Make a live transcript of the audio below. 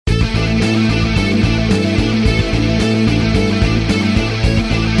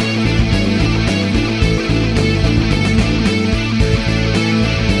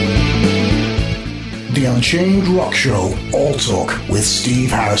Unchained Rock Show All Talk with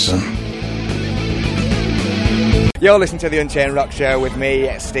Steve Harrison. You're listening to the Unchained Rock Show with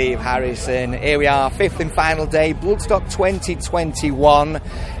me, Steve Harrison. Here we are, fifth and final day, Bloodstock 2021.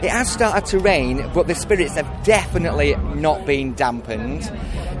 It has started to rain, but the spirits have definitely not been dampened.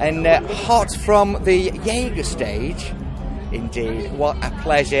 And hot from the Jager Stage. Indeed, what a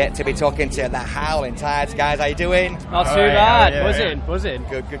pleasure to be talking to the Howling Tides. Guys, how you doing? Not too bad, buzzing.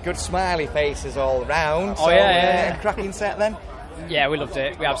 Good smiley faces all round. Oh, yeah. Cracking set then? Yeah, we loved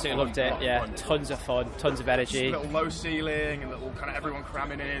it. We absolutely loved it. Yeah, tons of fun, tons of energy. Just a little low ceiling and little kind of everyone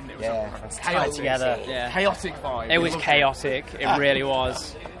cramming in. It was chaotic together. Yeah. Chaotic vibe. It was chaotic. It really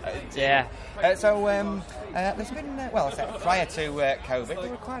was. Yeah. There's been, prior to COVID, there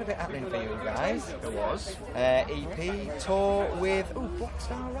was quite a bit happening for you guys. There was. EP, tour with,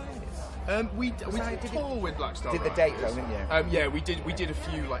 Blackstar Riders. We did tour with Blackstar. Did the date though, didn't you? Yeah, we did a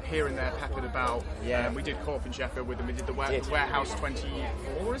few like here and there peppered about. Yeah. We did Corp in Sheffield with them. We did the Warehouse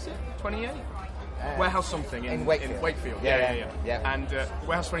 24, is it? 28? Warehouse something in Wakefield. Yeah. And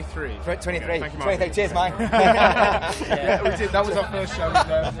Warehouse 23. 23. Thank you, Mark. 23. Cheers, Mike. Yeah, we did. That was our first show with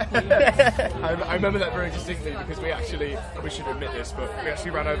them. I remember that very distinctly because we should admit this, but we actually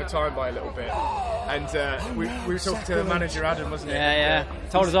ran over time by a little bit. And we were talking to the manager, Adam, wasn't it? Yeah.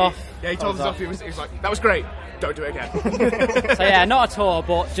 Told us off. Yeah, he told us off. He was like, that was great. Don't do it again. So yeah, not a tour,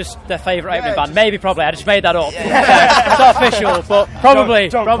 but just their favourite opening band. Maybe, probably. I just made that up. It's not official, but probably.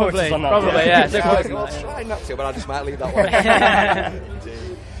 Yeah. I'll try not to, but I just might leave that one.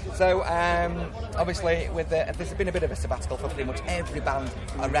 So, obviously, there's been a bit of a sabbatical for pretty much every band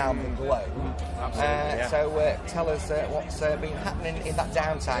around the globe. So, tell us what's been happening in that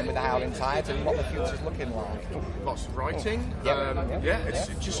downtime with the Howling Tides and what the future's looking like. Lots of writing. It's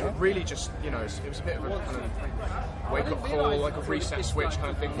just really just, it was a bit of a kind of wake-up call, like a reset switch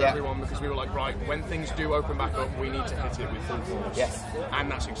kind of thing for everyone, because we were like, right, when things do open back up, we need to hit it with full force. Yes. And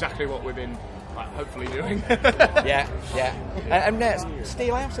that's exactly what we've been hopefully doing. And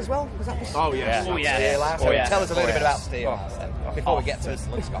SteelHouse as well? Was that the SteelHouse. Tell us a little bit about SteelHouse then, before we get to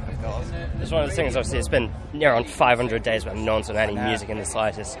Bloodstock, of course. It's one of the things, obviously, it's been near on 500 days where no one's done any music in the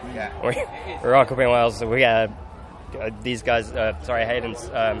slightest. We rock up in Wales, so we get these guys, Hayden's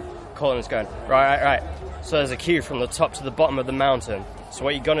calling us going, right. So there's a queue from the top to the bottom of the mountain. So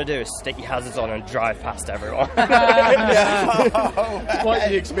what you're going to do is stick your hazards on and drive past everyone. Quite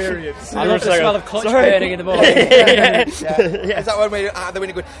the experience. I love the smell of clutch burning in the morning. Is that when we're out the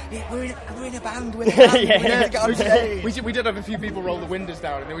window going, we're in a band, we're in a band, we need to get on stage. We did have a few people roll the windows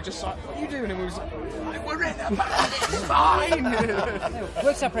down and they were just like, what are you doing? And we was like, we're in a band, it's fine. It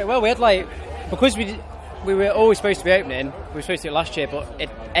worked out pretty well. We had because we were always supposed to be opening. We were supposed to do it last year, but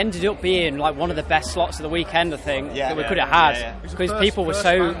it ended up being like one of the best slots of the weekend, I think, that we could have had, because people were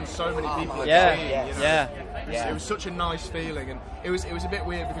so many people. It was such a nice feeling, and it was a bit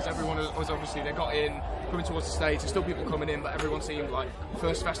weird because everyone was obviously, they got in coming towards the stage. There's still people coming in, but everyone seemed like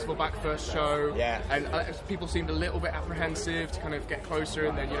first festival back, first show. And people seemed a little bit apprehensive to kind of get closer,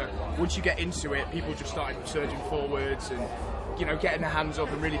 and then once you get into it, people just started surging forwards and getting their hands up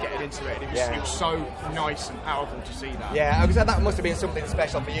and really getting into it. It was so nice and powerful to see that. Yeah, I was that must have been something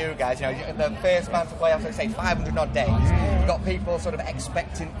special for you guys. The first band to play after, say, 500 odd days. You've got people sort of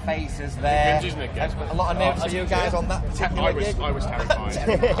expectant faces there. A lot of nerves for you guys on that particular gig. I was terrified.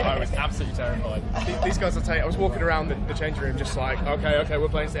 I was absolutely terrified. These guys, I'll tell you, I was walking around the changing room just like, okay, we're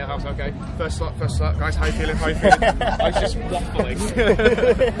playing SteelHouse, okay. First slot, guys, how you feeling? I was just waffling.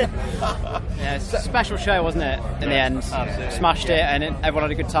 It's a special show, wasn't it, in the end? Absolutely. Smashed it, and everyone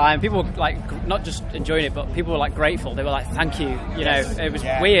had a good time. People were not just enjoying it, but people were grateful. They were like, thank you. It was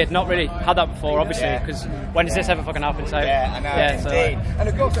weird, not really had that before, obviously, because when does this ever fucking happen? So I know, indeed. And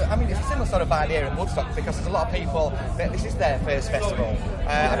of course, it's a similar sort of idea at Bloodstock, because there's a lot of people that this is their first festival.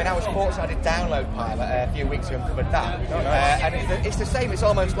 I was fortunate, I did Download Pilot a few weeks ago and covered that. And it's the same. It's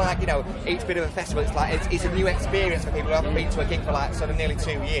almost like each bit of a festival. It's like it's a new experience for people who haven't been to a gig for sort of nearly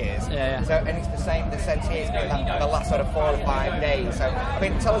 2 years. So, and it's the same. The sense here is for the last sort of 4 or 5 days. So,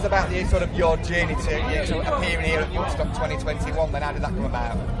 tell us about your journey to appearing here at Bloodstock 2021. Then how did that come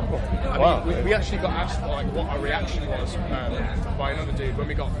about? We actually got asked what our reaction was by another dude when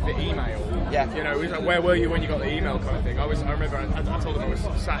we got the email. He was like, where were you when you got the email kind of thing. I remember I told him I was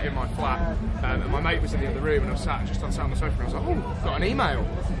sat in my flat and my mate was in the other room, and I was sat just on sat on the sofa and I was like, oh, got an email.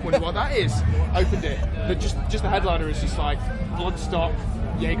 Wonder what that is. Opened it. Just the headliner is just like Bloodstock,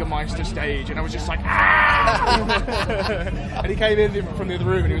 Jager Stage, and I was just like, ah! And he came in from the other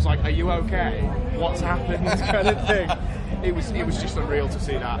room and he was like, are you okay? What's happened? Kind of thing. It was just unreal to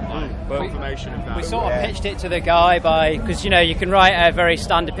see that confirmation of that. We sort of pitched it to the guy because you can write a very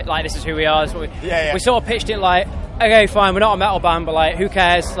standard like this is who we are. So we sort of pitched it like, okay, fine, we're not a metal band, but like who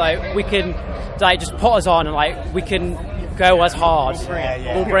cares? Like we can like just put us on and like we can go as hard.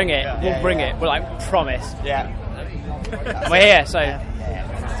 We'll bring it. We'll bring it. We're like promise. Yeah. We're here, so.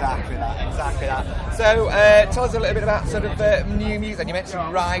 Exactly that. So, tell us a little bit about sort of new music. You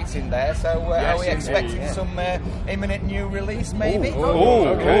mentioned writing there. So, are we expecting some imminent new release, maybe?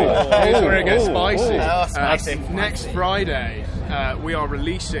 Okay. Here's where it gets spicy. Spicy. Next Friday, we are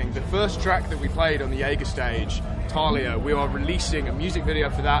releasing the first track that we played on the Jager Stage, Talia. We are releasing a music video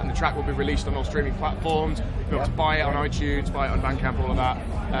for that, and the track will be released on all streaming platforms. You'll be able to buy it on iTunes, buy it on Bandcamp, all of that.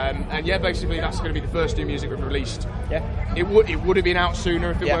 And yeah, basically that's going to be the first new music we've released. Yeah. It would have been out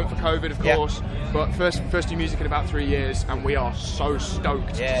sooner if it weren't for COVID, of course. But first new music in about 3 years, and we are so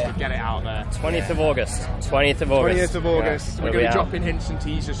stoked just to get it out there. 20th of August. We're going to be dropping hints and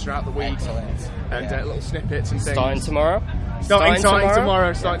teasers throughout the week. Excellent. And little snippets and things. Starting tomorrow. Starting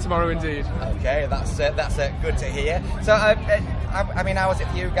tomorrow indeed. Okay, that's good to hear. So, I mean, how was it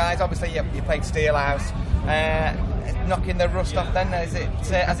for you guys? Obviously, you played SteelHouse. Knocking the rust off then, has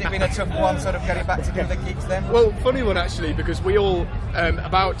it been a tough one sort of getting back to do the gigs then? Well, funny one actually, because we all,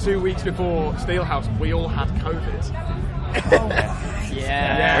 about 2 weeks before SteelHouse, we all had COVID. We were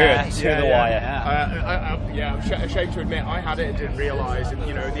to the wire. I'm ashamed to admit I had it and didn't realise, the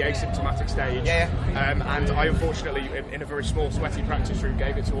asymptomatic stage. And I unfortunately, in a very small, sweaty practice room,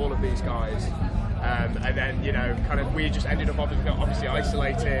 gave it to all of these guys. And then, we just ended up obviously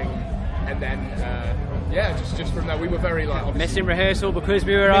isolating. And then, just from there, we were very missing rehearsal because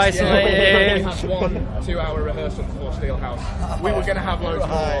we were isolated. We had 1 2-hour rehearsal before SteelHouse. We were going to have loads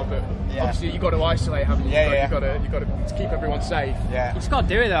more, but obviously you've got to isolate, haven't you? You've got to keep everyone safe. You just got to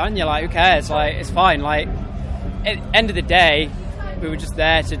do it though, haven't you? Like, who cares? Like, it's fine. Like, at the end of the day, we were just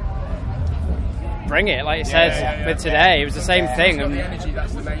there to bring it. Like it says with today, it was the same thing. The energy,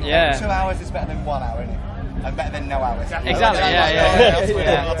 that's the main thing. 2 hours is better than 1 hour, isn't it? And better than no hours. Exactly.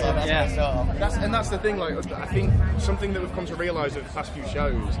 That's the thing. Like, I think something that we've come to realise over the past few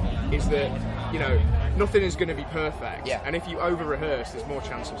shows is that nothing is going to be perfect. Yeah. And if you over rehearse, there's more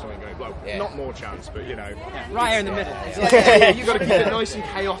chance of something going. Well, not more chance, but right here in the middle. You've got to keep it nice and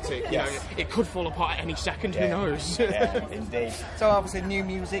chaotic. It could fall apart at any second. Who knows? Indeed. So obviously new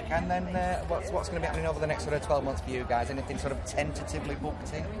music, and then what's going to be happening over the next sort of 12 months for you guys? Anything sort of tentatively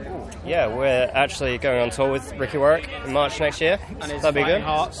booked in? Ooh. Yeah, we're actually going on tour with Ricky Warwick in March next year. And that'll be good.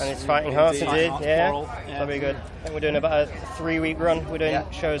 Hearts. And it's Fighting Hearts, indeed. That'll be good. I think we're doing about a 3-week run. We're doing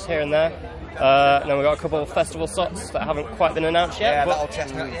shows here and there. And then we've got a couple of festival slots that haven't quite been announced yet. That'll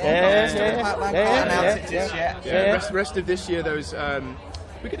Chestnut. Rest of this year, those.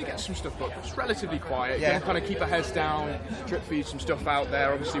 We're going to get some stuff booked. It's relatively quiet. Going to kind of keep our heads down, drip feed some stuff out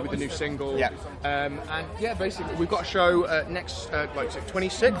there, obviously with the new single. Basically we've got a show next,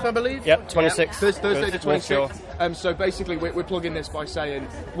 26th, I believe. Yep, 26th. Thursday the 26th. So basically we're plugging this by saying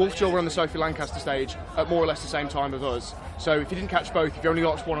Wolfjaw were on the Sophie Lancaster stage at more or less the same time as us. So if you didn't catch both, if you only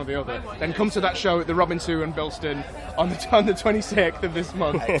watched one or the other, then come to that show at the Robin 2 and Bilston on the 26th of this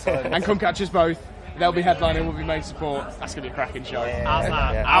month. And come catch us both. They'll be headlining, we'll be main support. That's going to be a cracking show.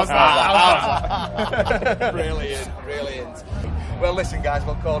 How's that? Brilliant. Well, listen, guys,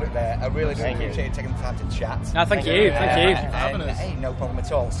 we'll call it there. I really do appreciate you taking the time to chat. No, thank you. Hey, no problem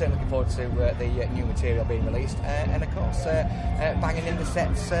at all. Certainly looking forward to the new material being released. And, of course, banging in the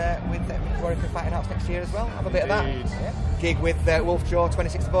sets with Warwick and Fighting Hearts next year as well. Have a bit of that. Gig with Wolfjaw,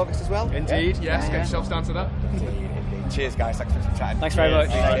 26th of August as well. Indeed, yes. Get yourselves down to that. Indeed. Cheers, guys. Thanks for some time. Thanks very much.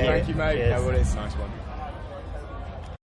 Thank you, mate. No worries. Nice one.